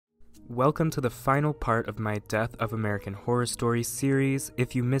Welcome to the final part of my Death of American Horror Story series.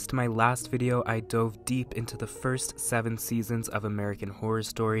 If you missed my last video, I dove deep into the first 7 seasons of American Horror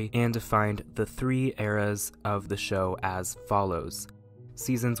Story and defined the 3 eras of the show as follows.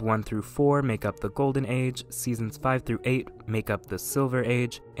 Seasons 1 through 4 make up the Golden Age, seasons 5 through 8 make up the Silver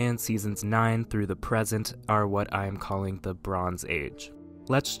Age, and seasons 9 through the present are what I am calling the Bronze Age.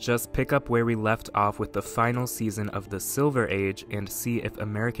 Let's just pick up where we left off with the final season of the Silver Age and see if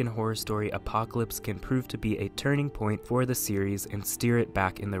American Horror Story Apocalypse can prove to be a turning point for the series and steer it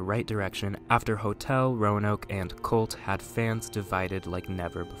back in the right direction after Hotel, Roanoke, and Cult had fans divided like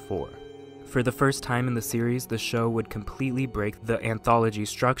never before. For the first time in the series, the show would completely break the anthology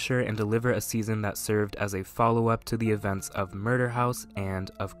structure and deliver a season that served as a follow-up to the events of Murder House and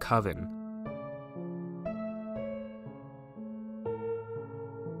of Coven.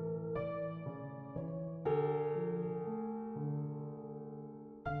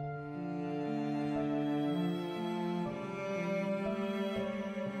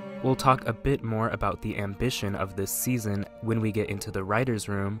 We'll talk a bit more about the ambition of this season when we get into the writer's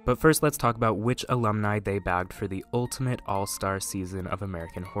room, but first let's talk about which alumni they bagged for the ultimate all-star season of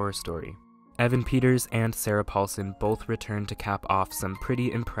American Horror Story. Evan Peters and Sarah Paulson both returned to cap off some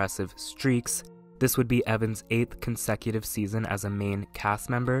pretty impressive streaks. This would be Evan's 8th consecutive season as a main cast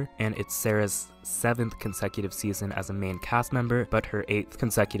member, and it's Sarah's 7th consecutive season as a main cast member, but her 8th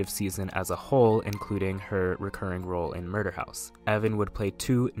consecutive season as a whole, including her recurring role in Murder House. Evan would play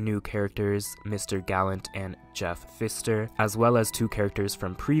 2 new characters, Mr. Gallant and Jeff Pfister, as well as 2 characters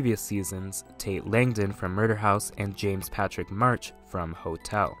from previous seasons, Tate Langdon from Murder House and James Patrick March from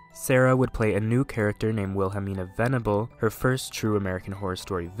Hotel. Sarah would play a new character named Wilhelmina Venable, her first true American Horror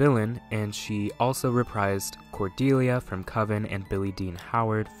Story villain, and she also reprised Cordelia from Coven and Billie Dean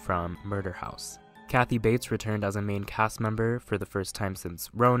Howard from Murder House. Kathy Bates returned as a main cast member for the first time since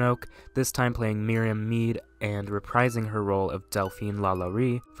Roanoke, this time playing Miriam Meade and reprising her role of Delphine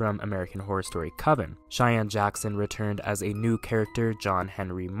LaLaurie from American Horror Story Coven. Cheyenne Jackson returned as a new character, John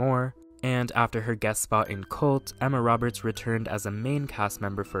Henry Moore, and after her guest spot in Cult, Emma Roberts returned as a main cast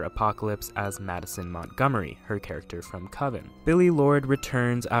member for Apocalypse as Madison Montgomery, her character from Coven. Billie Lourd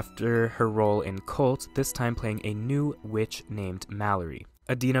returns after her role in Cult, this time playing a new witch named Mallory.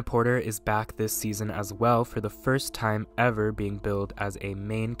 Adina Porter is back this season as well, for the first time ever being billed as a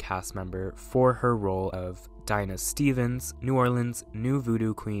main cast member for her role of Dinah Stevens, New Orleans' new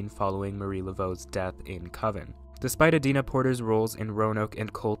voodoo queen following Marie Laveau's death in Coven. Despite Adina Porter's roles in Roanoke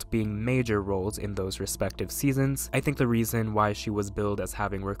and Cult being major roles in those respective seasons, I think the reason why she was billed as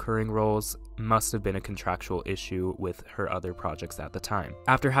having recurring roles must have been a contractual issue with her other projects at the time.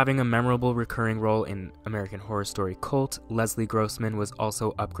 After having a memorable recurring role in American Horror Story Cult, Leslie Grossman was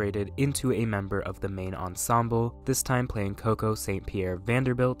also upgraded into a member of the main ensemble, this time playing Coco St. Pierre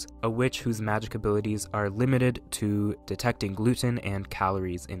Vanderbilt, a witch whose magic abilities are limited to detecting gluten and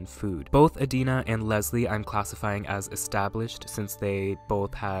calories in food. Both Adina and Leslie I'm classifying as established, since they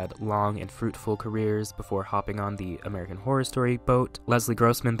both had long and fruitful careers before hopping on the American Horror Story boat. Leslie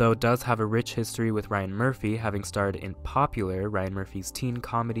Grossman, though, does have a rich history with Ryan Murphy, having starred in Popular, Ryan Murphy's teen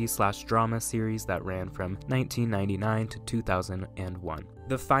comedy/drama series that ran from 1999 to 2001.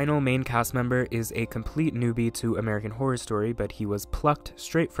 The final main cast member is a complete newbie to American Horror Story, but he was plucked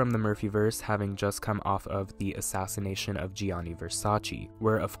straight from the Murphyverse, having just come off of the assassination of Gianni Versace.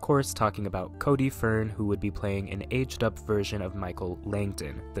 We're of course talking about Cody Fern, who would be playing an aged-up version of Michael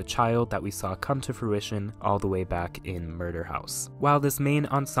Langdon, the child that we saw come to fruition all the way back in Murder House. While this main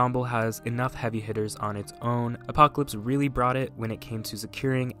ensemble has enough heavy hitters on its own, Apocalypse really brought it when it came to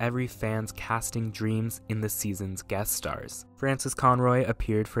securing every fan's casting dreams in the season's guest stars. Frances Conroy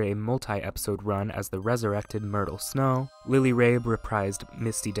appeared for a multi-episode run as the resurrected Myrtle Snow. Lily Rabe reprised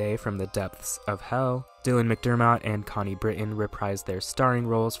Misty Day from the depths of hell. Dylan McDermott and Connie Britton reprised their starring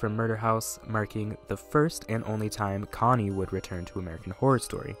roles from Murder House, marking the first and only time Connie would return to American Horror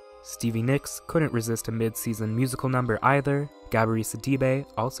Story. Stevie Nicks couldn't resist a mid-season musical number either. Gabourey Sidibe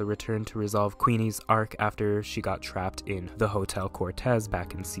also returned to resolve Queenie's arc after she got trapped in the Hotel Cortez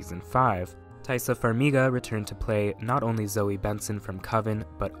back in season 5. Taissa Farmiga returned to play not only Zoe Benson from Coven,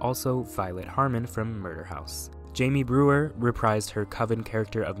 but also Violet Harmon from Murder House. Jamie Brewer reprised her Coven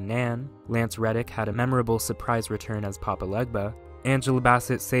character of Nan. Lance Reddick had a memorable surprise return as Papa Legba. Angela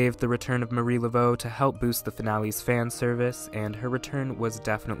Bassett saved the return of Marie Laveau to help boost the finale's fan service, and her return was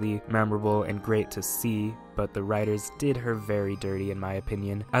definitely memorable and great to see, but the writers did her very dirty in my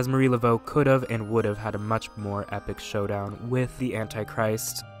opinion, as Marie Laveau could have and would have had a much more epic showdown with the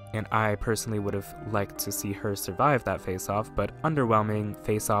Antichrist, and I personally would have liked to see her survive that face-off, but underwhelming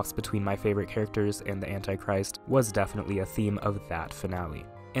face-offs between my favorite characters and the Antichrist was definitely a theme of that finale.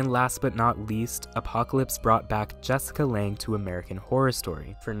 And last but not least, Apocalypse brought back Jessica Lange to American Horror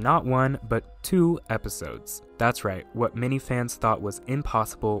Story for not 1, but 2 episodes. That's right, what many fans thought was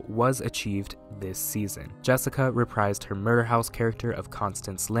impossible was achieved this season. Jessica reprised her murder house character of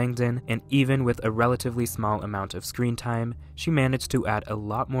Constance Langdon, and even with a relatively small amount of screen time, she managed to add a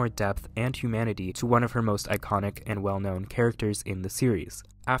lot more depth and humanity to one of her most iconic and well-known characters in the series.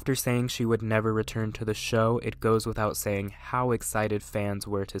 After saying she would never return to the show, it goes without saying how excited fans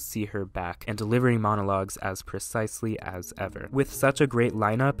were to see her back and delivering monologues as precisely as ever. With such a great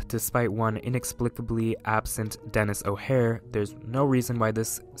lineup, despite one inexplicably absent Dennis O'Hare, there's no reason why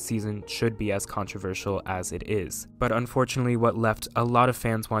this season should be as controversial as it is. But unfortunately, what left a lot of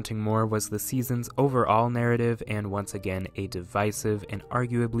fans wanting more was the season's overall narrative and once again a divisive and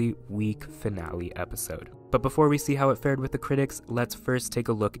arguably weak finale episode. But before we see how it fared with the critics, let's first take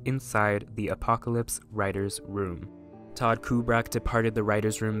a look inside the Apocalypse writer's room. Todd Kubrak departed the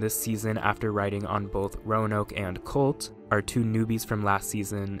writer's room this season after writing on both Roanoke and Colt. Our 2 newbies from last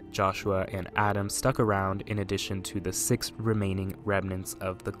season, Joshua and Adam, stuck around in addition to the 6 remaining remnants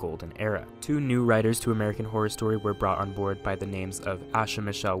of the Golden Era. 2 new writers to American Horror Story were brought on board by the names of Asha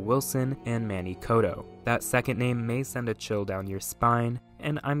Michelle Wilson and Manny Cotto. That second name may send a chill down your spine,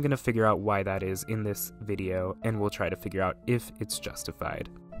 and I'm gonna figure out why that is in this video, and we'll try to figure out if it's justified.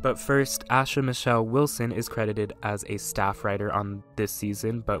 But first, Asha Michelle Wilson is credited as a staff writer on this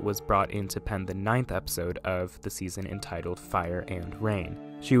season, but was brought in to pen the 9th episode of the season entitled Fire and Rain.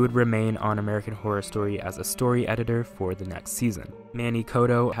 She would remain on American Horror Story as a story editor for the next season. Manny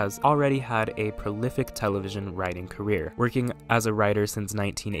Cotto has already had a prolific television writing career. Working as a writer since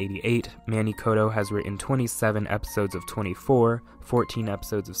 1988, Manny Cotto has written 27 episodes of 24, 14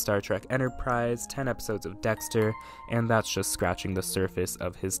 episodes of Star Trek Enterprise, 10 episodes of Dexter, and that's just scratching the surface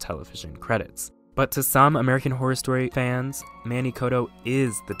of his television credits. But to some American Horror Story fans, Manny Cotto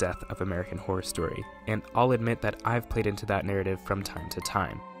is the death of American Horror Story, and I'll admit that I've played into that narrative from time to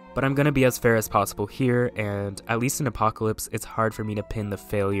time. But I'm gonna be as fair as possible here, and at least in Apocalypse, it's hard for me to pin the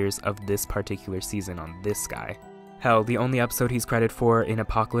failures of this particular season on this guy. Hell, the only episode he's credited for in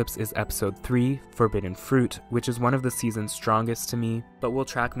Apocalypse is episode 3, Forbidden Fruit, which is one of the season's strongest to me, but we'll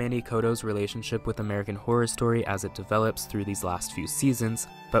track Manny Cotto's relationship with American Horror Story as it develops through these last few seasons,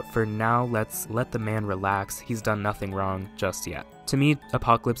 but for now, let's let the man relax. He's done nothing wrong just yet. To me,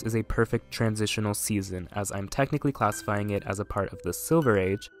 Apocalypse is a perfect transitional season, as I'm technically classifying it as a part of the Silver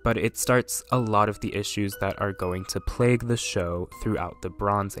Age, but it starts a lot of the issues that are going to plague the show throughout the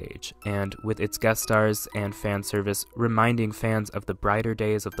Bronze Age, and with its guest stars and fan service reminding fans of the brighter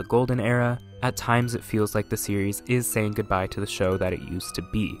days of the Golden Era, at times it feels like the series is saying goodbye to the show that it used to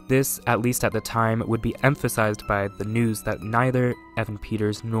be. This, at least at the time, would be emphasized by the news that neither Evan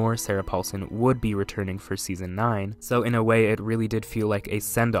Peters nor Sarah Paulson would be returning for season 9, so in a way it really did feel like a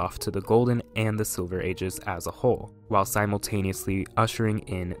send-off to the Golden and the Silver Ages as a whole, while simultaneously ushering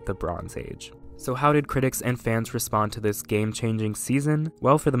in the Bronze Age. So how did critics and fans respond to this game-changing season?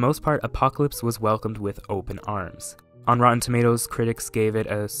 Well, for the most part, Apocalypse was welcomed with open arms. On Rotten Tomatoes, critics gave it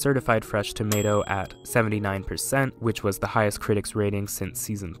a certified fresh tomato at 79%, which was the highest critics rating since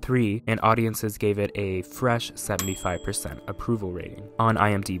season 3, and audiences gave it a fresh 75% approval rating. On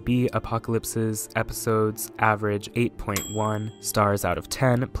IMDb, Apocalypse's episodes average 8.1 stars out of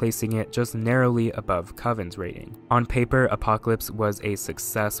 10, placing it just narrowly above Coven's rating. On paper, Apocalypse was a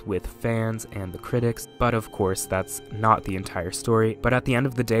success with fans and the critics, but of course that's not the entire story. But at the end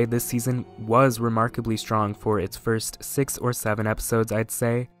of the day, this season was remarkably strong for its first 6 or 7 episodes, I'd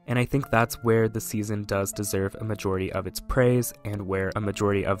say, and I think that's where the season does deserve a majority of its praise, and where a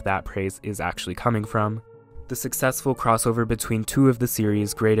majority of that praise is actually coming from. The successful crossover between 2 of the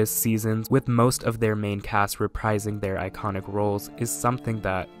series' greatest seasons, with most of their main cast reprising their iconic roles, is something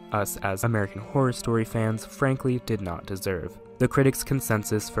that us as American Horror Story fans frankly did not deserve. The critics'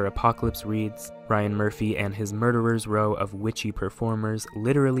 consensus for Apocalypse reads, Ryan Murphy and his murderer's row of witchy performers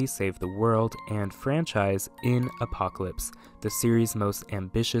literally saved the world and franchise in Apocalypse, the series' most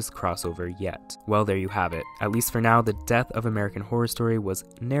ambitious crossover yet. Well, there you have it. At least for now, the death of American Horror Story was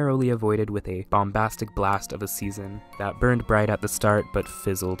narrowly avoided with a bombastic blast of a season that burned bright at the start but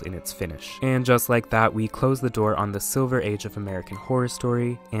fizzled in its finish. And just like that, we close the door on the Silver Age of American Horror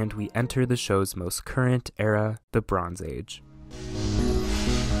Story, and we enter the show's most current era, the Bronze Age.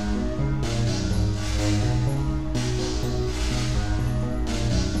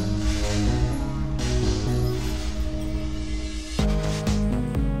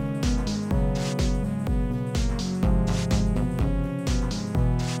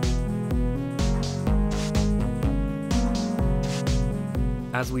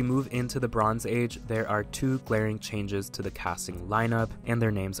 As we move into the Bronze Age, there are two glaring changes to the casting lineup, and their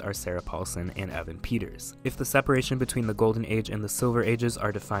names are Sarah Paulson and Evan Peters. If the separation between the Golden Age and the Silver Ages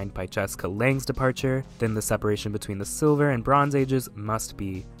are defined by Jessica Lange's departure, then the separation between the Silver and Bronze Ages must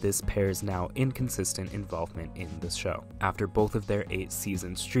be this pair's now inconsistent involvement in the show, after both of their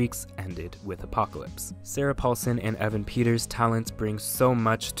 8-season streaks ended with Apocalypse. Sarah Paulson and Evan Peters' talents bring so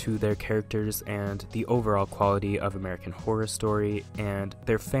much to their characters and the overall quality of American Horror Story, and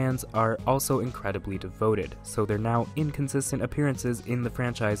their fans are also incredibly devoted, so their now inconsistent appearances in the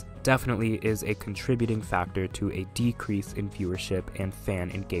franchise definitely is a contributing factor to a decrease in viewership and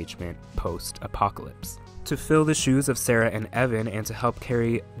fan engagement post-Apocalypse. To fill the shoes of Sarah and Evan and to help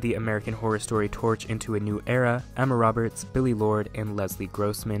carry the American Horror Story torch into a new era, Emma Roberts, Billy Lord, and Leslie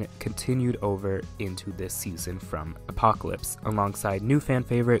Grossman continued over into this season from Apocalypse, alongside new fan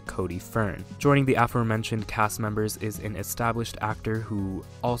favorite Cody Fern. Joining the aforementioned cast members is an established actor who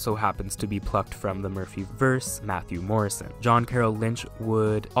also happens to be plucked from the Murphyverse, Matthew Morrison. John Carroll Lynch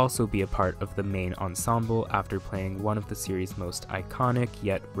would also be a part of the main ensemble after playing one of the series' most iconic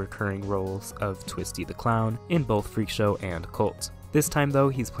yet recurring roles of Twisty the Clown in both Freak Show and Cult. This time though,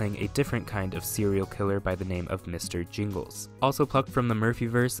 he's playing a different kind of serial killer by the name of Mr. Jingles. Also plucked from the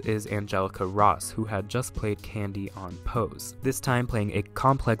Murphyverse is Angelica Ross, who had just played Candy on Pose, this time playing a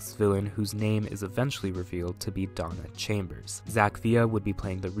complex villain whose name is eventually revealed to be Donna Chambers. Zach Villa would be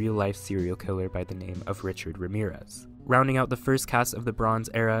playing the real-life serial killer by the name of Richard Ramirez. Rounding out the first cast of the Bronze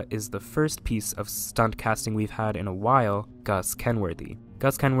Era is the first piece of stunt casting we've had in a while, Gus Kenworthy.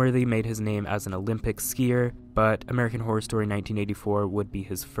 Gus Kenworthy made his name as an Olympic skier, but American Horror Story 1984 would be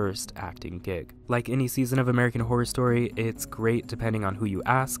his first acting gig. Like any season of American Horror Story, it's great depending on who you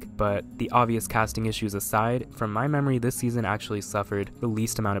ask, but the obvious casting issues aside, from my memory this season actually suffered the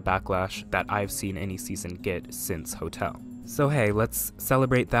least amount of backlash that I've seen any season get since Hotel. So hey, let's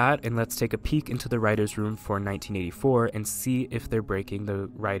celebrate that and let's take a peek into the writer's room for 1984 and see if they're breaking the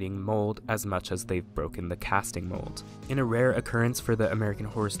writing mold as much as they've broken the casting mold. In a rare occurrence for the American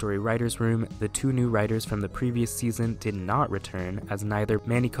Horror Story writer's room, the two new writers from the previous season did not return, as neither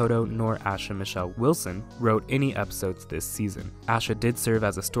Manny Cotto nor Asha Michelle Wilson wrote any episodes this season. Asha did serve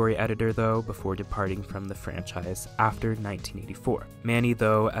as a story editor though before departing from the franchise after 1984. Manny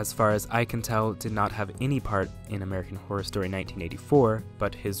though, as far as I can tell, did not have any part in American Horror Story 1984,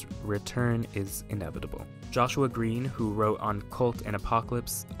 but his return is inevitable. Joshua Green, who wrote on Cult and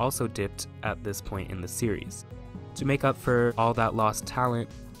Apocalypse, also dipped at this point in the series. To make up for all that lost talent,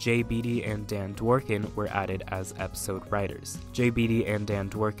 Jay Beatty and Dan Dworkin were added as episode writers. Jay Beatty and Dan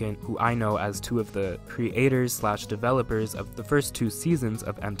Dworkin, who I know as two of the creators/developers of the first two seasons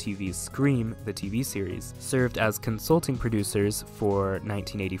of MTV's Scream, the TV series, served as consulting producers for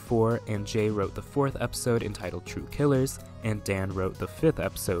 1984, and Jay wrote the fourth episode entitled True Killers, and Dan wrote the fifth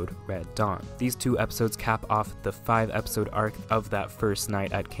episode, Red Dawn. These two episodes cap off the 5-episode arc of that first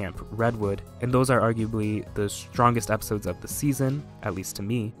night at Camp Redwood, and those are arguably the strongest episodes of the season, at least to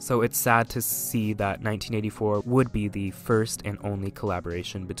me, so it's sad to see that 1984 would be the first and only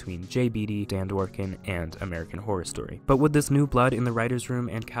collaboration between Jay Beatty, Dan Dworkin, and American Horror Story. But would this new blood in the writer's room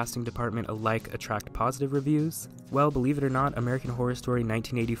and casting department alike attract positive reviews? Well, believe it or not, American Horror Story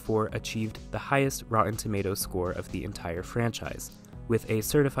 1984 achieved the highest Rotten Tomatoes score of the entire franchise, with a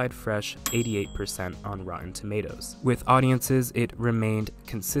certified fresh 88% on Rotten Tomatoes. With audiences, it remained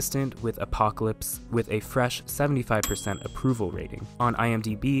consistent with Apocalypse with a fresh 75% approval rating. On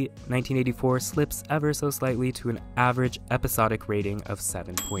IMDb, 1984 slips ever so slightly to an average episodic rating of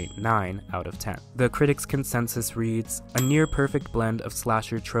 7.9 out of 10. The critics' consensus reads, a near-perfect blend of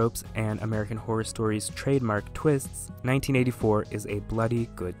slasher tropes and American Horror Story's trademark twists, 1984 is a bloody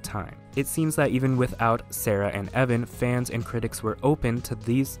good time. It seems that even without Sarah and Evan, fans and critics were open to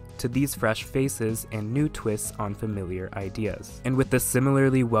these fresh faces and new twists on familiar ideas. And with the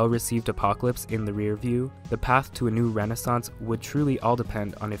similarly well-received Apocalypse in the rear view, the path to a new renaissance would truly all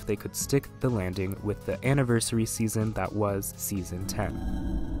depend on if they could stick the landing with the anniversary season that was Season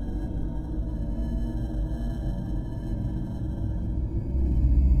 10.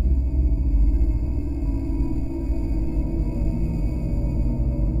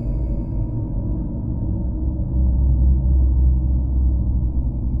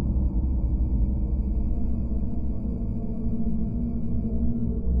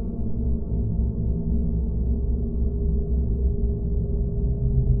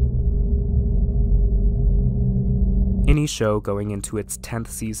 Any show going into its 10th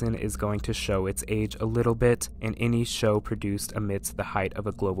season is going to show its age a little bit, and any show produced amidst the height of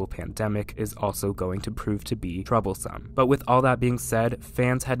a global pandemic is also going to prove to be troublesome. But with all that being said,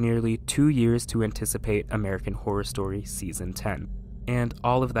 fans had nearly 2 years to anticipate American Horror Story Season 10. and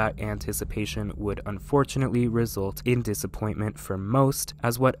all of that anticipation would unfortunately result in disappointment for most,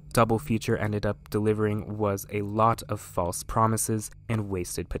 as what Double Feature ended up delivering was a lot of false promises and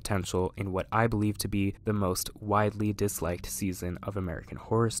wasted potential in what I believe to be the most widely disliked season of American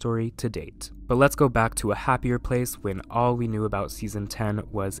Horror Story to date. But let's go back to a happier place when all we knew about season 10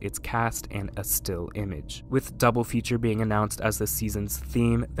 was its cast and a still image. With Double Feature being announced as the season's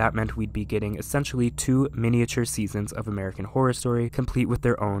theme, that meant we'd be getting essentially 2 miniature seasons of American Horror Story, complete with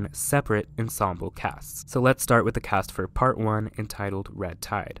their own separate ensemble casts. So let's start with the cast for part 1, entitled Red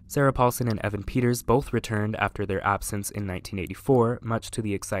Tide. Sarah Paulson and Evan Peters both returned after their absence in 1984, much to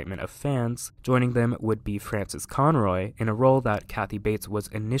the excitement of fans. Joining them would be Frances Conroy, in a role that Kathy Bates was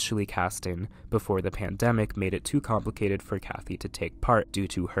initially cast in before the pandemic made it too complicated for Kathy to take part due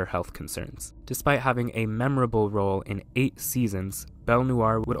to her health concerns. Despite having a memorable role in 8 seasons, Belle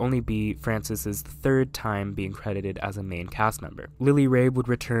Noire would only be Frances's 3rd time being credited as a main cast member. Lily Rabe would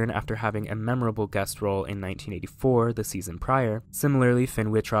return after having a memorable guest role in 1984, the season prior. Similarly,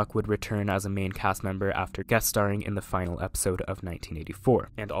 Finn Wittrock would return as a main cast member after guest starring in the final episode of 1984,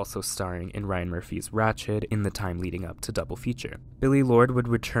 and also starring in Ryan Murphy's Ratched in the time leading up to Double Feature. Billie Lourd would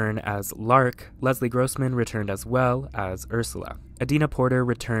return as Lark. Leslie Grossman returned as well as Ursula. Adina Porter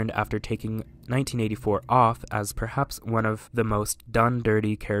returned after taking 1984 off as perhaps one of the most done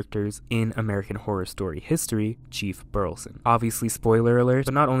dirty characters in American Horror Story history, Chief Burleson. Obviously, spoiler alert,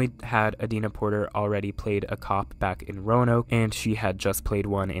 but not only had Adina Porter already played a cop back in Roanoke, and she had just played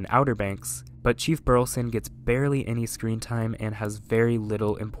one in Outer Banks, but Chief Burleson gets barely any screen time and has very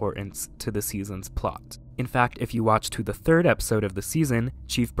little importance to the season's plot. In fact, if you watch to the 3rd episode of the season,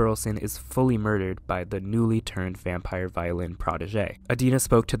 Chief Burleson is fully murdered by the newly turned vampire violin protege. Adina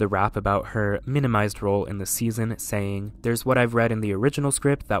spoke to The Wrap about her minimized role in the season, saying, "There's what I've read in the original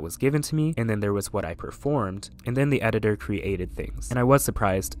script that was given to me, and then there was what I performed, and then the editor created things. And I was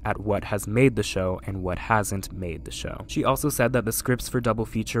surprised at what has made the show and what hasn't made the show." She also said that the scripts for Double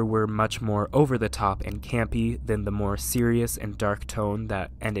Feature were much more over the top and campy than the more serious and dark tone that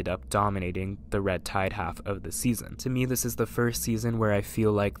ended up dominating the Red Tide half of the season. To me, this is the first season where I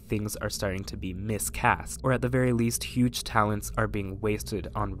feel like things are starting to be miscast, or at the very least, huge talents are being wasted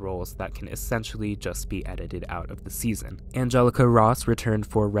on roles that can essentially just be edited out of the season. Angelica Ross returned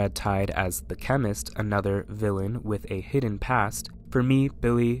for Red Tide as the Chemist, another villain with a hidden past. For me,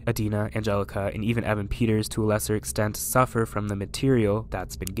 Billy, Adina, Angelica, and even Evan Peters to a lesser extent suffer from the material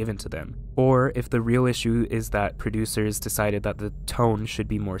that's been given to them. Or if the real issue is that producers decided that the tone should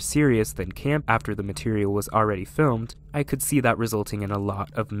be more serious than camp after the material was already filmed, I could see that resulting in a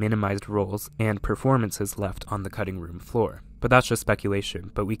lot of minimized roles and performances left on the cutting room floor. But that's just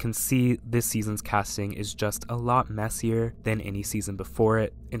speculation, but we can see this season's casting is just a lot messier than any season before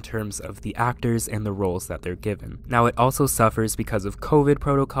it in terms of the actors and the roles that they're given. Now, it also suffers because of COVID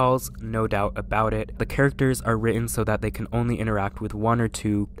protocols, no doubt about it. The characters are written so that they can only interact with 1 or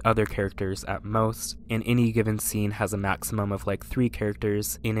 2 other characters at most, and any given scene has a maximum of like 3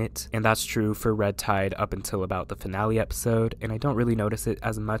 characters in it, and that's true for Red Tide up until about the finale episode, and I don't really notice it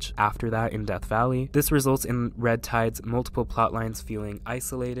as much after that in Death Valley. This results in Red Tide's multiple plotlines feeling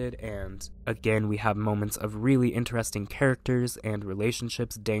isolated, and again we have moments of really interesting characters and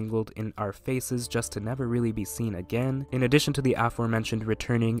relationships dangled in our faces just to never really be seen again. In addition to the aforementioned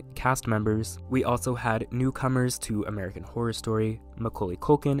returning cast members, we also had newcomers to American Horror Story, Macaulay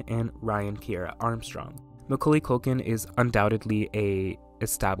Culkin and Ryan Kiera Armstrong. Macaulay Culkin is undoubtedly a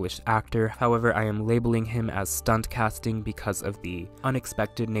established actor, however I am labeling him as stunt casting because of the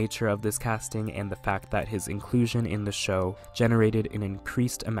unexpected nature of this casting and the fact that his inclusion in the show generated an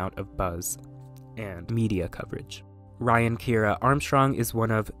increased amount of buzz and media coverage. Ryan Kiera Armstrong is one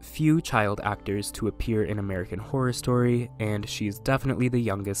of few child actors to appear in American Horror Story, and she's definitely the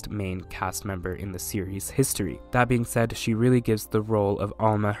youngest main cast member in the series' history. That being said, she really gives the role of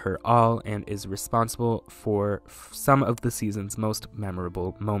Alma her all and is responsible for some of the season's most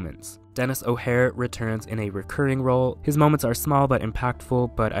memorable moments. Dennis O'Hare returns in a recurring role. His moments are small but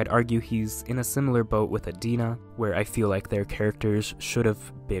impactful, but I'd argue he's in a similar boat with Adina, where I feel like their characters should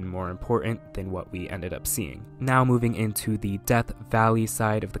have been more important than what we ended up seeing. Now moving into the Death Valley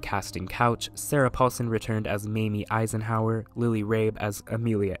side of the casting couch, Sarah Paulson returned as Mamie Eisenhower, Lily Rabe as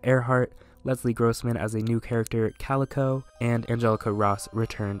Amelia Earhart, Leslie Grossman as a new character, Calico, and Angelica Ross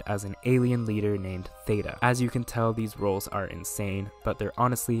returned as an alien leader named Theta. As you can tell, these roles are insane, but they're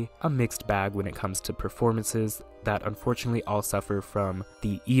honestly a mixed bag when it comes to performances that unfortunately all suffer from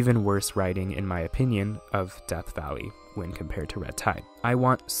the even worse writing, in my opinion, of Death Valley. when compared to Red Tide. I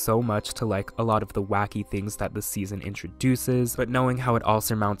want so much to like a lot of the wacky things that the season introduces, but knowing how it all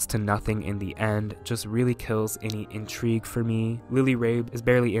surmounts to nothing in the end just really kills any intrigue for me. Lily Rabe is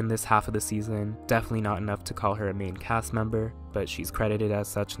barely in this half of the season, definitely not enough to call her a main cast member, but she's credited as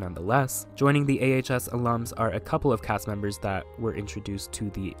such nonetheless. Joining the AHS alums are a couple of cast members that were introduced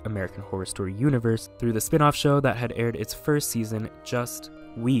to the American Horror Story universe through the spin-off show that had aired its first season just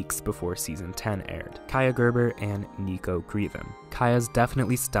weeks before season 10 aired. Kaya Gerber and Nico Grevin. Kaya's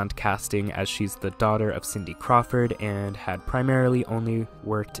definitely stunt casting, as she's the daughter of Cindy Crawford and had primarily only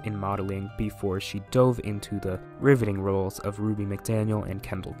worked in modeling before she dove into the riveting roles of Ruby McDaniel and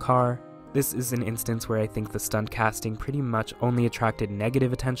Kendall Carr. This is an instance where I think the stunt casting pretty much only attracted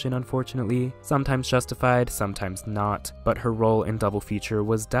negative attention, unfortunately, sometimes justified, sometimes not, but her role in Double Feature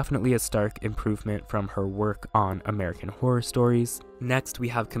was definitely a stark improvement from her work on American Horror Stories. Next, we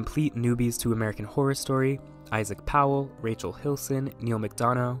have complete newbies to American Horror Story: Isaac Powell, Rachel Hilson, Neil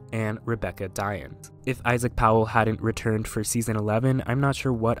McDonough, and Rebecca Dyens. If Isaac Powell hadn't returned for season 11, I'm not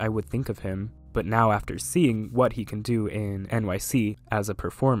sure what I would think of him. But now, after seeing what he can do in NYC as a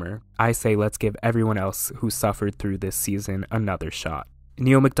performer, I say let's give everyone else who suffered through this season another shot.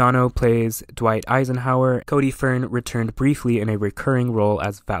 Neil McDonough plays Dwight Eisenhower. Cody Fern returned briefly in a recurring role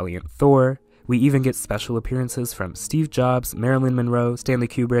as Valiant Thor. We even get special appearances from Steve Jobs, Marilyn Monroe, Stanley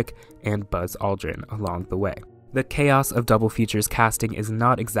Kubrick, and Buzz Aldrin along the way. The chaos of Double Feature's casting is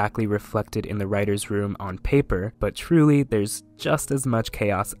not exactly reflected in the writer's room on paper, but truly there's just as much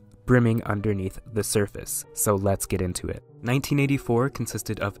chaos brimming underneath the surface, so let's get into it. 1984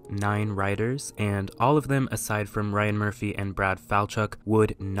 consisted of 9 writers, and all of them, aside from Ryan Murphy and Brad Falchuk,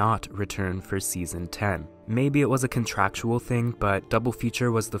 would not return for season 10. Maybe it was a contractual thing, but Double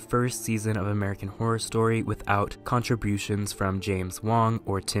Feature was the first season of American Horror Story without contributions from James Wong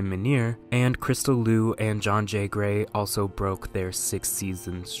or Tim Minear, and Crystal Liu and John J. Gray also broke their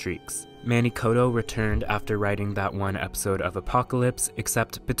 6-season streaks. Manny Coto returned after writing that one episode of Apocalypse,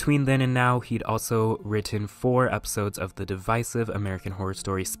 except between then and now he'd also written 4 episodes of the divisive American Horror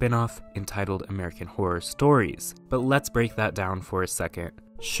Story spin-off entitled American Horror Stories. But let's break that down for a second.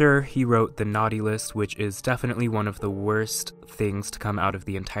 Sure, he wrote The Naughty List, which is definitely one of the worst things to come out of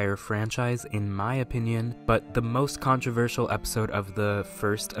the entire franchise, in my opinion, but the most controversial episode of the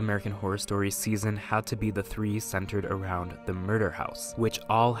first American Horror Story season had to be the 3 centered around the murder house, which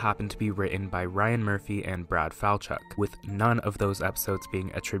all happened to be written by Ryan Murphy and Brad Falchuk, with none of those episodes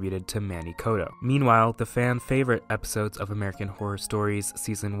being attributed to Manny Coto. Meanwhile, the fan favorite episodes of American Horror Stories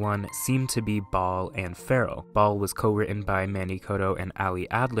season 1 seemed to be Ball and Feral. Ball was co-written by Manny Coto and Ali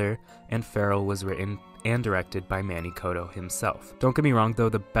Adler, and Feral was written and directed by Manny Coto himself. Don't get me wrong though,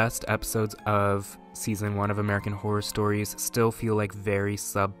 the best episodes of season 1 of American Horror Stories still feel like very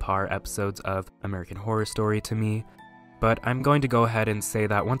subpar episodes of American Horror Story to me, but I'm going to go ahead and say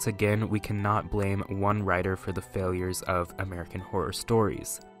that once again, we cannot blame one writer for the failures of American Horror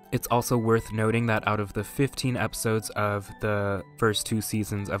Stories. It's also worth noting that out of the 15 episodes of the first 2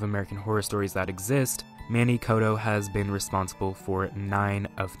 seasons of American Horror Stories that exist, Manny Coto has been responsible for 9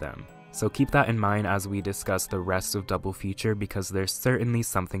 of them. So keep that in mind as we discuss the rest of Double Feature, because there's certainly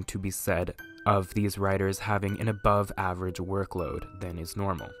something to be said of these writers having an above average workload than is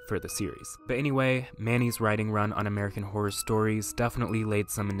normal for the series. But anyway, Manny's writing run on American Horror Stories definitely laid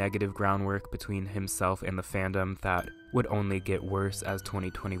some negative groundwork between himself and the fandom that would only get worse as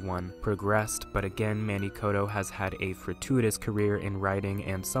 2021 progressed, but again, Manny Coto has had a fortuitous career in writing,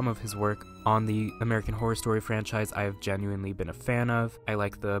 and some of his work on the American Horror Story franchise I have genuinely been a fan of. I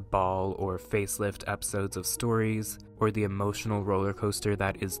like the Ball or Facelift episodes of Stories, or the emotional roller coaster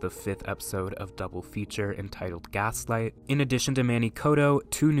that is the 5th episode of Double Feature entitled Gaslight. In addition to Manny Coto,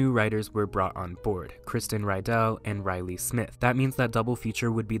 2 new writers were brought on board, Kristen Rydell and Riley Smith. That means that Double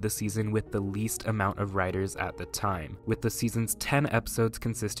Feature would be the season with the least amount of writers at the time, with the season's 10 episodes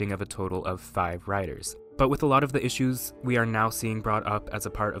consisting of a total of 5 writers. But with a lot of the issues we are now seeing brought up as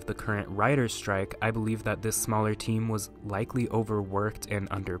a part of the current writer's strike, I believe that this smaller team was likely overworked and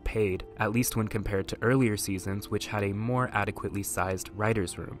underpaid, at least when compared to earlier seasons, which had a more adequately sized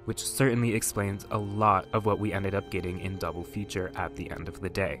writer's room, which certainly explains a lot of what we ended up getting in Double Feature at the end of the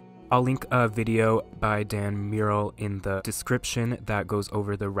day. I'll link a video by Dan Murrell in the description that goes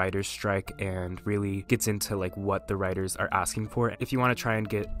over the writer's strike and really gets into like what the writers are asking for. If you want to try and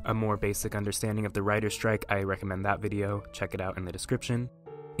get a more basic understanding of the writer's strike, I recommend that video. Check it out in the description.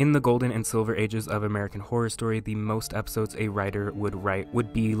 In the golden and silver ages of American Horror Story, the most episodes a writer would write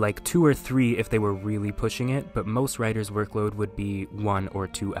would be like 2 or 3 if they were really pushing it, but most writers' workload would be 1 or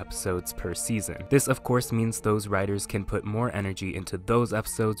 2 episodes per season. This of course means those writers can put more energy into those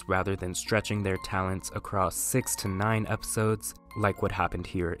episodes rather than stretching their talents across 6 to 9 episodes, like what happened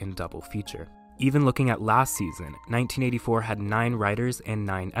here in Double Feature. Even looking at last season, 1984 had 9 writers and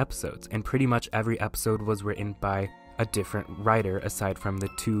 9 episodes, and pretty much every episode was written by a different writer aside from the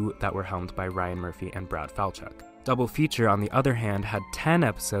 2 that were helmed by Ryan Murphy and Brad Falchuk. Double Feature, on the other hand, had 10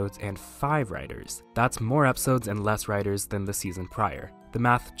 episodes and 5 writers. That's more episodes and less writers than the season prior. The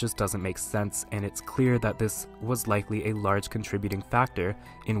math just doesn't make sense, and it's clear that this was likely a large contributing factor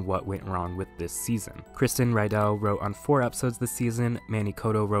in what went wrong with this season. Kristen Rydell wrote on 4 episodes this season, Manny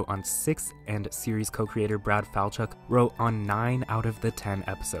Cotto wrote on 6, and series co-creator Brad Falchuk wrote on 9 out of the 10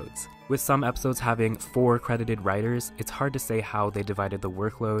 episodes. With some episodes having 4 credited writers, it's hard to say how they divided the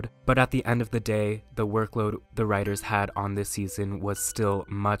workload, but at the end of the day, the workload the writers had on this season was still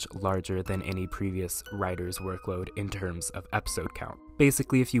much larger than any previous writer's workload in terms of episode count.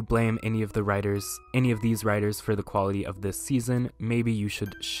 Basically, if you blame any of these writers for the quality of this season, maybe you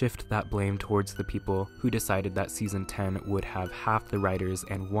should shift that blame towards the people who decided that season 10 would have half the writers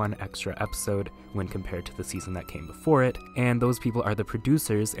and 1 extra episode when compared to the season that came before it, and those people are the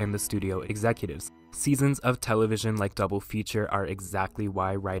producers and the studio executives. Seasons of television like Double Feature are exactly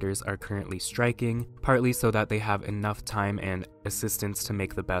why writers are currently striking, partly so that they have enough time and assistance to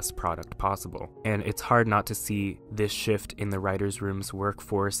make the best product possible. And it's hard not to see this shift in the writers' room's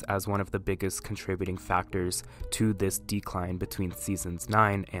workforce as one of the biggest contributing factors to this decline between seasons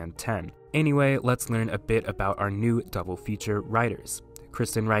 9 and 10. Anyway, let's learn a bit about our new Double Feature writers.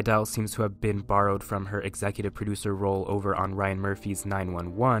 Kristen Rydell seems to have been borrowed from her executive producer role over on Ryan Murphy's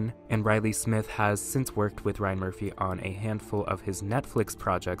 911, and Riley Smith has since worked with Ryan Murphy on a handful of his Netflix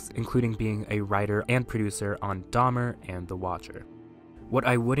projects, including being a writer and producer on Dahmer and The Watcher. What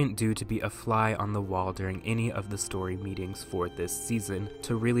I wouldn't do to be a fly on the wall during any of the story meetings for this season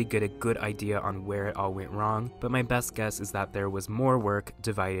to really get a good idea on where it all went wrong, but my best guess is that there was more work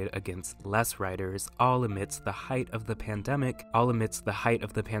divided against less writers, all amidst the height of the pandemic,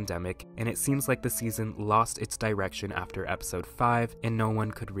 and it seems like the season lost its direction after episode 5, and no one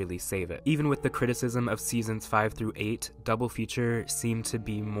could really save it. Even with the criticism of seasons 5 through 8, Double Feature seemed to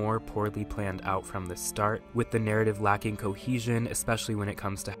be more poorly planned out from the start, with the narrative lacking cohesion, especially when it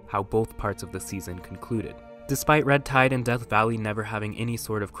comes to how both parts of the season concluded. Despite Red Tide and Death Valley never having any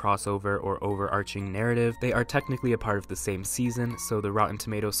sort of crossover or overarching narrative, they are technically a part of the same season, so the Rotten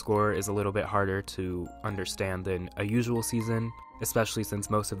Tomatoes score is a little bit harder to understand than a usual season, especially since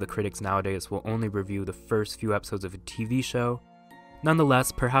most of the critics nowadays will only review the first few episodes of a TV show.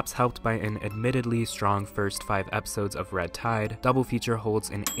 Nonetheless, perhaps helped by an admittedly strong first 5 episodes of Red Tide, Double Feature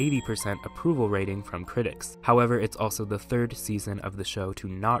holds an 80% approval rating from critics. However, it's also the 3rd season of the show to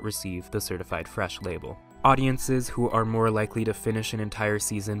not receive the Certified Fresh label. Audiences who are more likely to finish an entire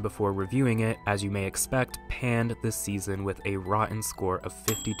season before reviewing it, as you may expect, panned this season with a rotten score of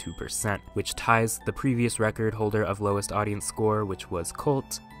 52%, which ties the previous record holder of lowest audience score, which was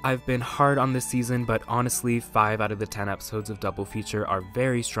Cult. I've been hard on this season, but honestly, 5 out of the 10 episodes of Double Feature are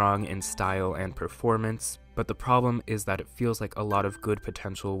very strong in style and performance, but the problem is that it feels like a lot of good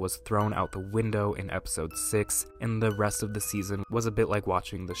potential was thrown out the window in episode 6, and the rest of the season was a bit like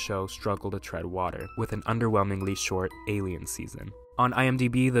watching the show struggle to tread water, with an underwhelmingly short Alien season. On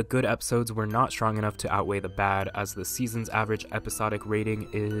IMDb, the good episodes were not strong enough to outweigh the bad, as the season's average episodic rating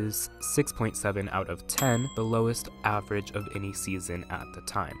is 6.7 out of 10, the lowest average of any season at the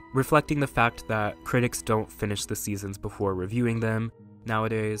time. Reflecting the fact that critics don't finish the seasons before reviewing them,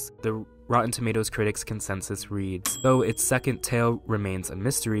 nowadays, the Rotten Tomatoes critics' consensus reads, though its second tale remains a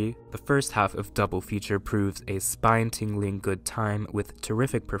mystery, the first half of Double Feature proves a spine-tingling good time with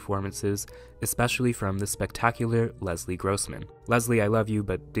terrific performances, especially from the spectacular Leslie Grossman. Leslie, I love you,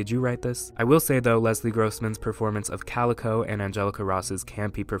 but did you write this? I will say though, Leslie Grossman's performance of Calico and Angelica Ross's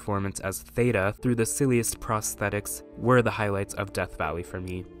campy performance as Theta through the silliest prosthetics were the highlights of Death Valley for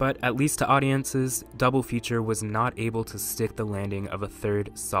me. But at least to audiences, Double Feature was not able to stick the landing of a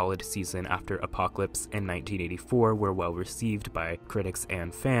 3rd solid season after Apocalypse and 1984 were well received by critics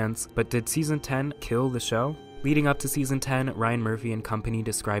and fans, but did season 10 kill the show? Leading up to season 10, Ryan Murphy and company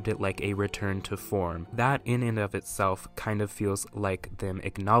described it like a return to form. That in and of itself kind of feels like them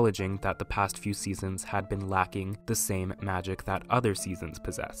acknowledging that the past few seasons had been lacking the same magic that other seasons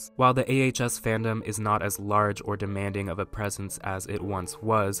possess. While the AHS fandom is not as large or demanding of a presence as it once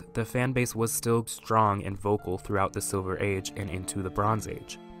was, the fanbase was still strong and vocal throughout the Silver Age and into the Bronze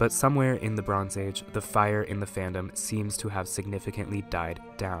Age. but somewhere in the Bronze Age, the fire in the fandom seems to have significantly died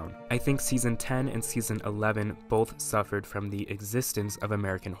down. I think Season 10 and Season 11 both suffered from the existence of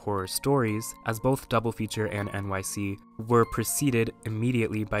American Horror Stories, as both Double Feature and NYC were preceded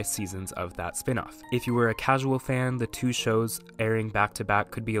immediately by seasons of that spin-off. If you were a casual fan, the two shows airing back-to-back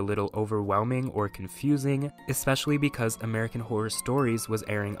could be a little overwhelming or confusing, especially because American Horror Stories was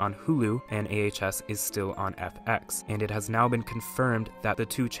airing on Hulu and AHS is still on FX, and it has now been confirmed that the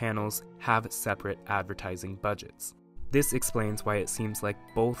two channels have separate advertising budgets. This explains why it seems like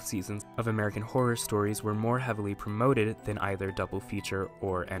both seasons of American Horror Stories were more heavily promoted than either Double Feature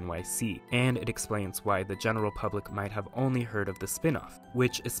or NYC, and it explains why the general public might have only heard of the spin-off,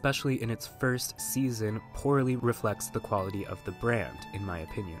 which, especially in its first season, poorly reflects the quality of the brand, in my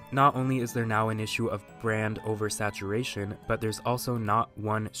opinion. Not only is there now an issue of brand oversaturation, but there's also not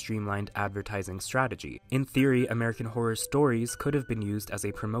one streamlined advertising strategy. In theory, American Horror Stories could have been used as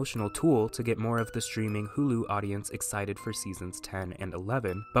a promotional tool to get more of the streaming Hulu audience excited for seasons 10 and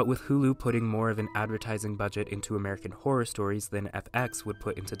 11, but with Hulu putting more of an advertising budget into American Horror Stories than FX would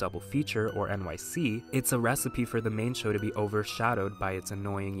put into Double Feature or NYC, it's a recipe for the main show to be overshadowed by its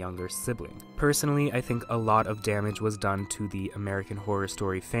annoying younger sibling. Personally, I think a lot of damage was done to the American Horror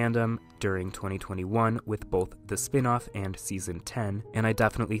Story fandom during 2021 with both the spin-off and Season 10, and I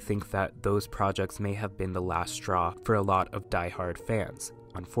definitely think that those projects may have been the last straw for a lot of die-hard fans.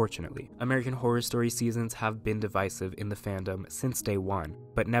 Unfortunately, American Horror Story seasons have been divisive in the fandom since day one,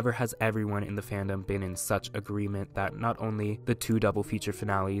 but never has everyone in the fandom been in such agreement that not only the two double feature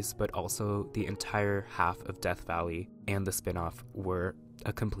finales, but also the entire half of Death Valley and the spin-off were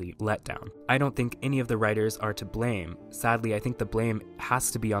a complete letdown. I don't think any of the writers are to blame. Sadly, I think the blame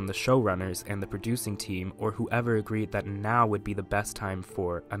has to be on the showrunners and the producing team, or whoever agreed that now would be the best time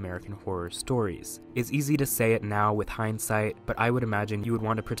for American Horror Stories. It's easy to say it now with hindsight, but I would imagine you would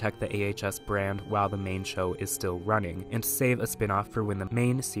want to protect the AHS brand while the main show is still running, and save a spin-off for when the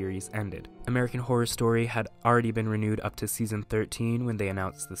main series ended. American Horror Story had already been renewed up to Season 13 when they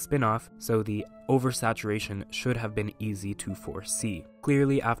announced the spin-off, so the oversaturation should have been easy to foresee.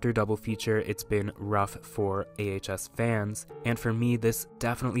 Clearly, after Double Feature, it's been rough for AHS fans, and for me, this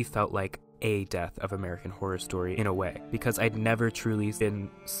definitely felt like a death of American Horror Story in a way, because I'd never truly been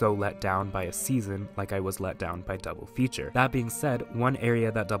so let down by a season like I was let down by Double Feature. That being said, one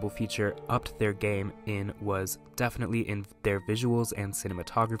area that Double Feature upped their game in was definitely in their visuals and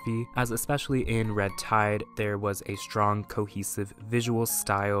cinematography, as especially in Red Tide, there was a strong, cohesive visual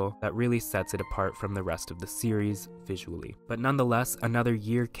style that really sets it apart from the rest of the series visually. But nonetheless, another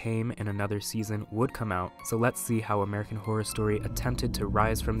year came and another season would come out, so let's see how American Horror Story attempted to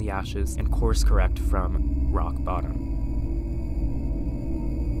rise from the ashes and course correct from rock bottom.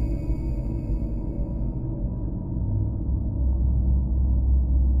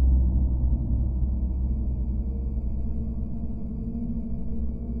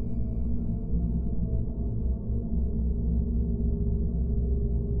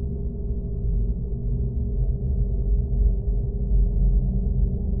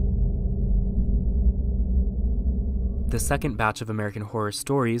 The second batch of American Horror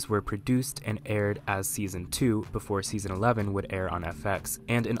Stories were produced and aired as Season 2 before Season 11 would air on FX,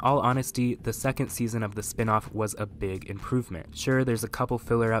 and in all honesty, the second season of the spin-off was a big improvement. Sure, there's a couple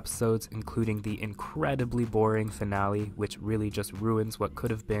filler episodes, including the incredibly boring finale, which really just ruins what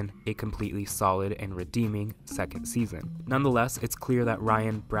could have been a completely solid and redeeming second season. Nonetheless, it's clear that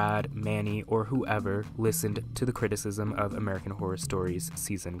Ryan, Brad, Manny, or whoever listened to the criticism of American Horror Stories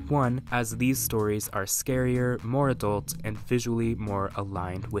Season 1, as these stories are scarier, more adult, and visually more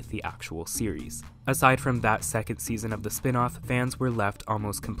aligned with the actual series. Aside from that second season of the spin-off, fans were left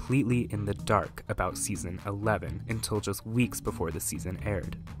almost completely in the dark about Season 11 until just weeks before the season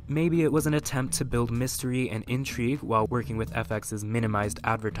aired. Maybe it was an attempt to build mystery and intrigue while working with FX's minimized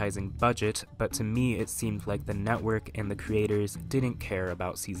advertising budget, but to me it seemed like the network and the creators didn't care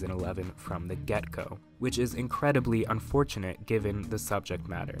about Season 11 from the get-go, which is incredibly unfortunate given the subject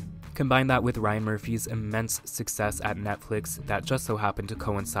matter. Combine that with Ryan Murphy's immense success at Netflix that just so happened to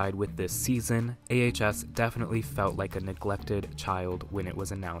coincide with this season, AHS definitely felt like a neglected child when it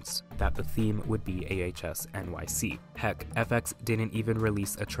was announced that the theme would be AHS NYC. Heck, FX didn't even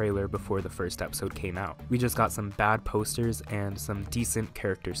release a trailer before the first episode came out. We just got some bad posters and some decent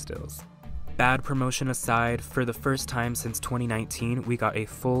character stills. Bad promotion aside, for the first time since 2019, we got a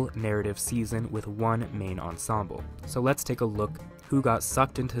full narrative season with one main ensemble. So let's take a look who got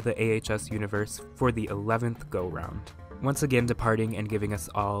sucked into the AHS universe for the 11th go-round. Once again departing and giving us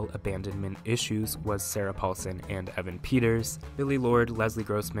all abandonment issues was Sarah Paulson and Evan Peters. Billy Lord, Leslie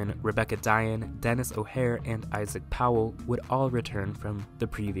Grossman, Rebecca Diane, Dennis O'Hare, and Isaac Powell would all return from the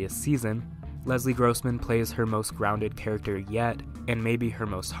previous season. Leslie Grossman plays her most grounded character yet, and maybe her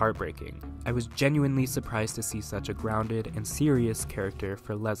most heartbreaking. I was genuinely surprised to see such a grounded and serious character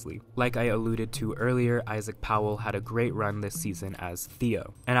for Leslie. Like I alluded to earlier, Isaac Powell had a great run this season as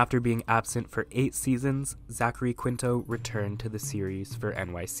Theo, and after being absent for 8 seasons, Zachary Quinto returned to the series for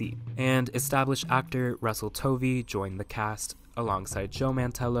NYC. And established actor Russell Tovey joined the cast, alongside Joe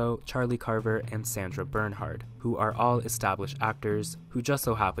Mantello, Charlie Carver, and Sandra Bernhard, who are all established actors who just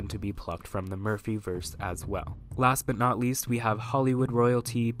so happen to be plucked from the Murphyverse as well. Last but not least, we have Hollywood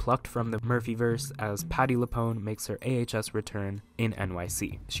royalty plucked from the Murphyverse as Patti LuPone makes her AHS return in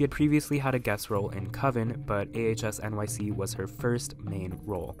NYC. She had previously had a guest role in Coven, but AHS NYC was her first main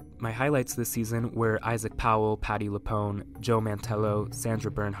role. My highlights this season were Isaac Powell, Patti LuPone, Joe Mantello,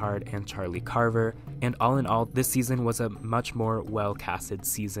 Sandra Bernhard, and Charlie Carver, and all in all, this season was a much more well-casted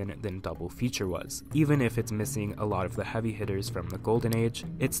season than Double Feature was. Even if it's missing a lot of the heavy hitters from the Golden Age,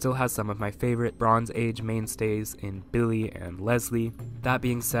 it still has some of my favorite Bronze Age mainstays in Billy and Leslie. That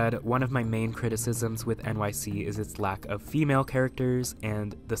being said, one of my main criticisms with NYC is its lack of female characters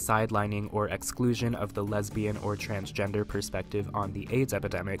and the sidelining or exclusion of the lesbian or transgender perspective on the AIDS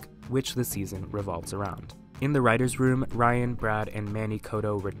epidemic, which the season revolves around. In the writer's room, Ryan, Brad, and Manny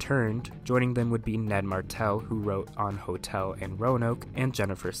Cotto returned. Joining them would be Ned Martell, who wrote on Hotel and Roanoke, and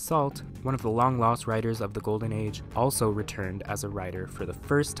Jennifer Salt, one of the long-lost writers of the Golden Age, also returned as a writer for the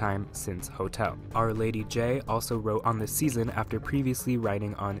first time since Hotel. Our Lady J also wrote on the season after previously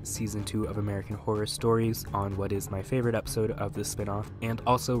writing on Season 2 of American Horror Stories, on what is my favorite episode of the spinoff, and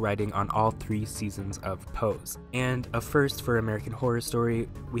also writing on all 3 seasons of Pose. And a first for American Horror Story,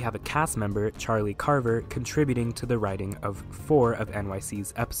 we have a cast member, Charlie Carver, contributing to the writing of 4 of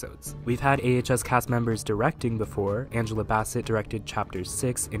NYC's episodes. We've had AHS cast members directing before. Angela Bassett directed Chapter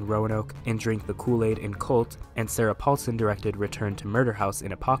 6 in Roanoke and Drink the Kool-Aid in Cult, and Sarah Paulson directed Return to Murder House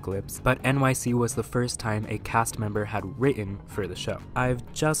in Apocalypse, but NYC was the first time a cast member had written for the show.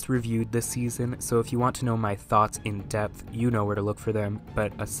 I've just reviewed this season, so if you want to know my thoughts in depth, you know where to look for them,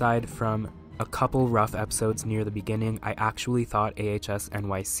 but aside from a couple rough episodes near the beginning, I actually thought AHS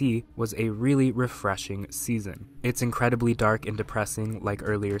NYC was a really refreshing season. It's incredibly dark and depressing like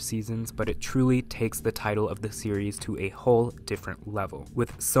earlier seasons, but it truly takes the title of the series to a whole different level,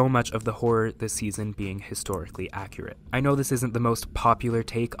 with so much of the horror this season being historically accurate. I know this isn't the most popular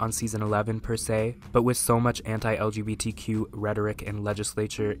take on season 11 per se, but with so much anti-LGBTQ rhetoric and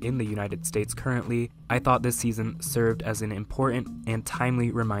legislature in the United States currently, I thought this season served as an important and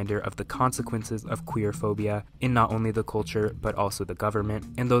timely reminder of the consequences of queerphobia in not only the culture but also the government,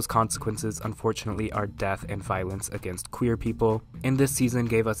 and those consequences unfortunately are death and violence against queer people. And this season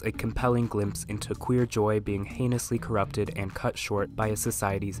gave us a compelling glimpse into queer joy being heinously corrupted and cut short by a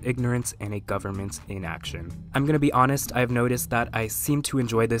society's ignorance and a government's inaction. I'm gonna be honest, I've noticed that I seem to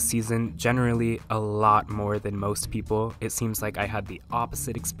enjoy this season generally a lot more than most people. It seems like I had the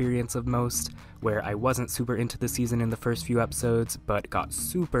opposite experience of most, where I wasn't super into the season in the first few episodes, but got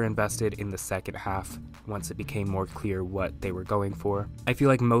super invested in the second half once it became more clear what they were going for. I feel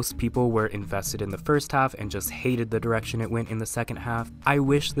like most people were invested in the first half and just hated the direction it went in the second half. I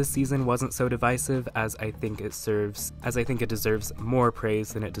wish this season wasn't so divisive, as I think it deserves more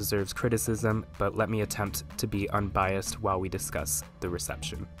praise than it deserves criticism, but let me attempt to be unbiased while we discuss the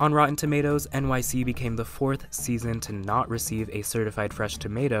reception. On Rotten Tomatoes, NYC became the 4th season to not receive a certified fresh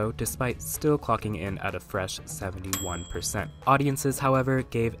tomato, despite still clocking in at a fresh 71%. Audiences, however,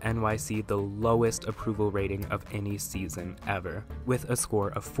 gave NYC the lowest approval rating of any season ever, with a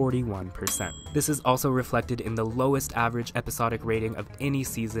score of 41%. This is also reflected in the lowest average episodic rating of any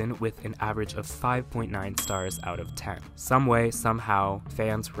season, with an average of 5.9 stars out of 10. Some way, somehow,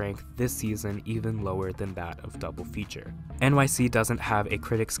 fans rank this season even lower than that of Double Feature. NYC doesn't have a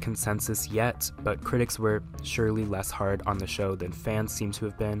critics' consensus yet, but critics were surely less hard on the show than fans seem to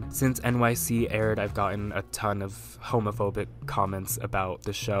have been. Since NYC aired, I've gotten a ton of homophobic comments about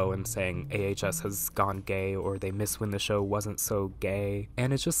the show and saying AHS has gone gay, or they miss when the show wasn't so gay.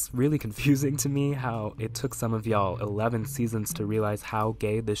 And it's just really confusing to me how it took some of y'all 11 seasons to realize how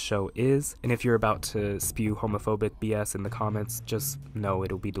gay this show is. And if you're about to spew homophobic BS in the comments, just know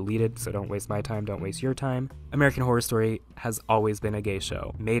it'll be deleted, so don't waste my time, don't waste your time. American Horror Story has always been a gay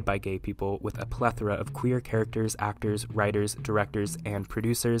show, made by gay people, with a plethora of queer characters, actors, writers, directors, and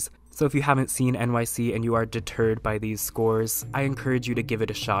producers. So if you haven't seen NYC and you are deterred by these scores, I encourage you to give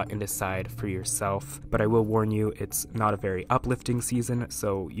it a shot and decide for yourself. But I will warn you, it's not a very uplifting season,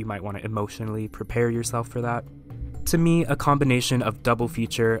 so you might want to emotionally prepare yourself for that. To me, a combination of double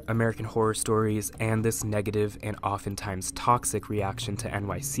feature, American Horror Stories, and this negative and oftentimes toxic reaction to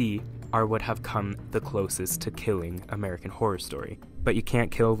NYC are what have come the closest to killing American Horror Story. But you can't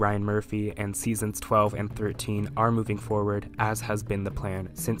kill Ryan Murphy, and seasons 12 and 13 are moving forward, as has been the plan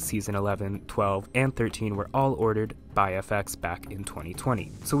since season 11, 12, and 13 were all ordered by FX back in 2020.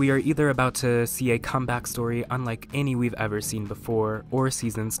 So we are either about to see a comeback story unlike any we've ever seen before, or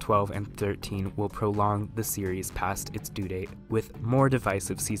seasons 12 and 13 will prolong the series past its due date, with more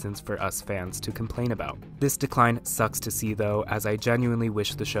divisive seasons for us fans to complain about. This decline sucks to see though, as I genuinely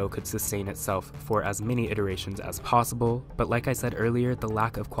wish the show could sustain itself for as many iterations as possible, but like I said earlier, the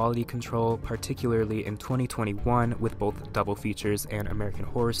lack of quality control, particularly in 2021 with both double features and American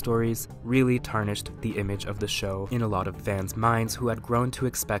Horror Stories, really tarnished the image of the show in a lot of fans' minds who had grown to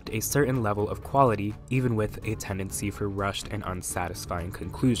expect a certain level of quality, even with a tendency for rushed and unsatisfying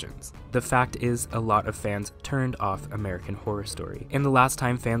conclusions. The fact is, a lot of fans turned off American Horror Story, and the last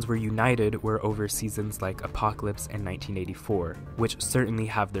time fans were united were over seasons like Apocalypse and 1984, which certainly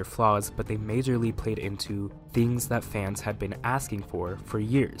have their flaws, but they majorly played into things that fans had been asking for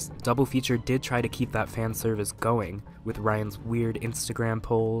years. Double Feature did try to keep that fan service going, with Ryan's weird Instagram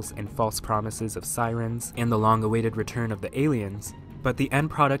polls and false promises of sirens, and the long-awaited return of the aliens, but the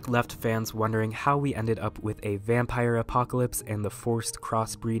end product left fans wondering how we ended up with a vampire apocalypse and the forced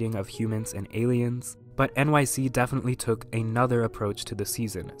crossbreeding of humans and aliens. But NYC definitely took another approach to the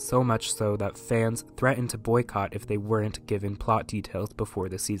season, so much so that fans threatened to boycott if they weren't given plot details before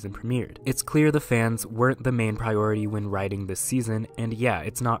the season premiered. It's clear the fans weren't the main priority when writing this season, and yeah,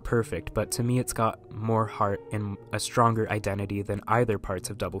 it's not perfect, but to me it's got more heart and a stronger identity than either parts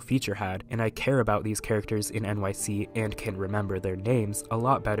of Double Feature had, and I care about these characters in NYC and can remember their names a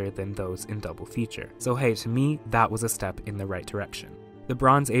lot better than those in Double Feature. So hey, to me, that was a step in the right direction. The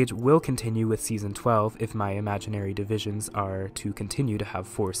Bronze Age will continue with season 12 if my imaginary divisions are to continue to have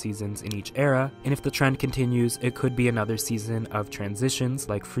 4 seasons in each era, and if the trend continues, it could be another season of transitions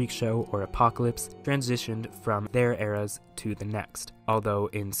like Freak Show or Apocalypse, transitioned from their eras to the next. Although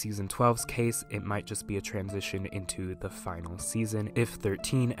in season 12's case, it might just be a transition into the final season if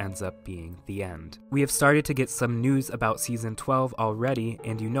 13 ends up being the end. We have started to get some news about season 12 already,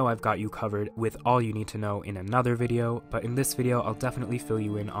 and you know I've got you covered with all you need to know in another video, but in this video I'll definitely fill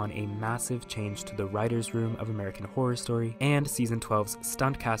you in on a massive change to the writer's room of American Horror Story, and season 12's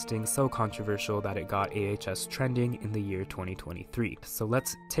stunt casting so controversial that it got AHS trending in the year 2023. So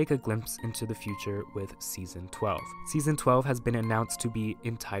let's take a glimpse into the future with season 12. Season 12 has been announced to be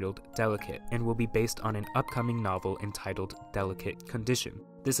entitled Delicate, and will be based on an upcoming novel entitled Delicate Condition.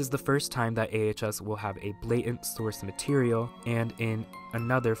 This is the first time that AHS will have a blatant source material, and in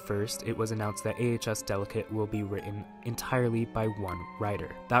another first, it was announced that AHS Delicate will be written entirely by one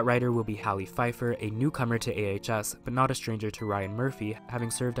writer. That writer will be Hallie Pfeiffer, a newcomer to AHS, but not a stranger to Ryan Murphy, having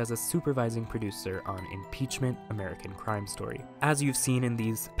served as a supervising producer on Impeachment: American Crime Story. As you've seen in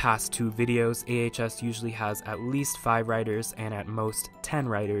these past 2 videos, AHS usually has at least 5 writers and at most 10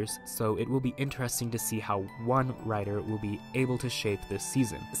 writers, so it will be interesting to see how one writer will be able to shape this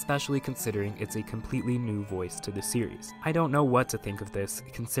season, especially considering it's a completely new voice to the series. I don't know what to think of this,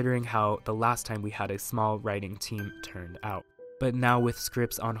 considering how the last time we had a small writing team turned out. But now with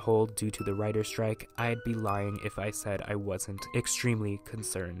scripts on hold due to the writer's strike, I'd be lying if I said I wasn't extremely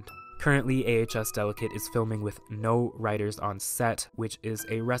concerned. Currently, AHS Delicate is filming with no writers on set, which is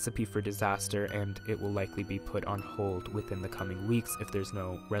a recipe for disaster, and it will likely be put on hold within the coming weeks if there's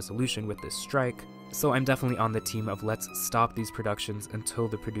no resolution with this strike. So I'm definitely on the team of let's stop these productions until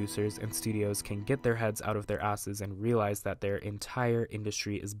the producers and studios can get their heads out of their asses and realize that their entire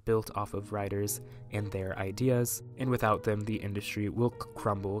industry is built off of writers and their ideas, and without them the industry will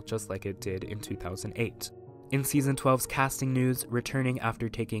crumble just like it did in 2008. In season 12's casting news, returning after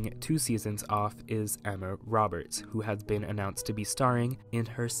taking 2 seasons off is Emma Roberts, who has been announced to be starring in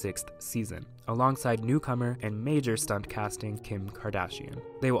her 6th season, alongside newcomer and major stunt casting Kim Kardashian.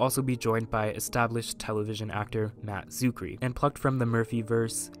 They will also be joined by established television actor Matt Zuckery, and plucked from the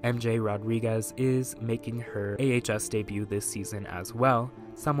Murphyverse, MJ Rodriguez is making her AHS debut this season as well,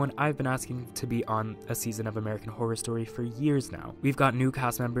 someone I've been asking to be on a season of American Horror Story for years now. We've got new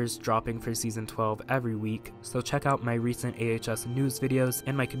cast members dropping for season 12 every week, so check out my recent AHS news videos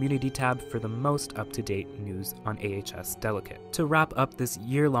and my community tab for the most up-to-date news on AHS Delicate. To wrap up this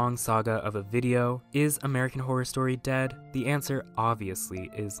year-long saga of a video, is American Horror Story dead? The answer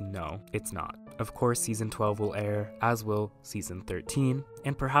obviously is no, it's not. Of course, season 12 will air, as will season 13,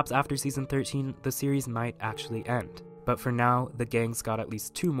 and perhaps after season 13, the series might actually end. But for now, the gang's got at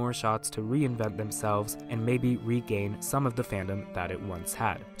least 2 more shots to reinvent themselves and maybe regain some of the fandom that it once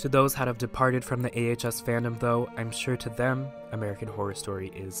had. To those that have departed from the AHS fandom though, I'm sure to them, American Horror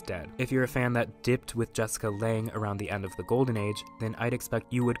Story is dead. If you're a fan that dipped with Jessica Lange around the end of the Golden Age, then I'd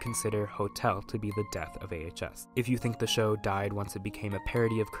expect you would consider Hotel to be the death of AHS. If you think the show died once it became a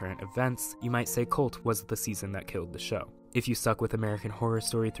parody of current events, you might say Cult was the season that killed the show. If you stuck with American Horror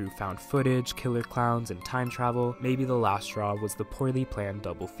Story through found footage, killer clowns, and time travel, maybe the last straw was the poorly planned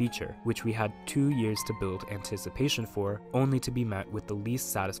double feature, which we had 2 years to build anticipation for, only to be met with the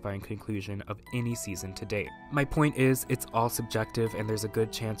least satisfying conclusion of any season to date. My point is, it's all subjective and there's a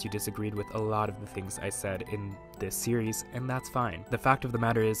good chance you disagreed with a lot of the things I said in this series, and that's fine. The fact of the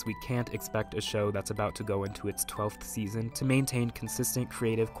matter is, we can't expect a show that's about to go into its 12th season to maintain consistent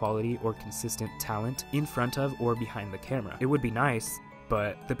creative quality or consistent talent in front of or behind the camera. It would be nice,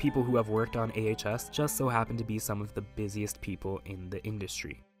 but the people who have worked on AHS just so happen to be some of the busiest people in the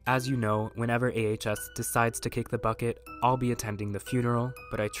industry. As you know, whenever AHS decides to kick the bucket, I'll be attending the funeral,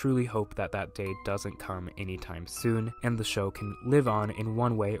 but I truly hope that that day doesn't come anytime soon, and the show can live on in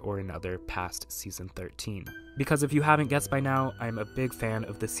one way or another past season 13. Because if you haven't guessed by now, I'm a big fan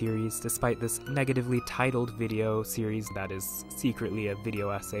of the series, despite this negatively titled video series that is secretly a video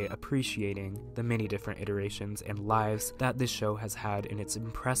essay appreciating the many different iterations and lives that this show has had in its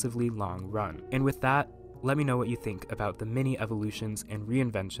impressively long run. And with that, let me know what you think about the many evolutions and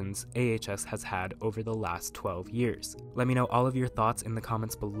reinventions AHS has had over the last 12 years. Let me know all of your thoughts in the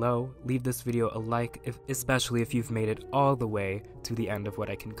comments below. Leave this video a like, especially if you've made it all the way to the end of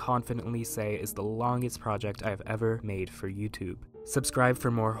what I can confidently say is the longest project I've ever made for YouTube. Subscribe for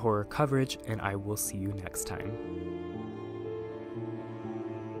more horror coverage, and I will see you next time.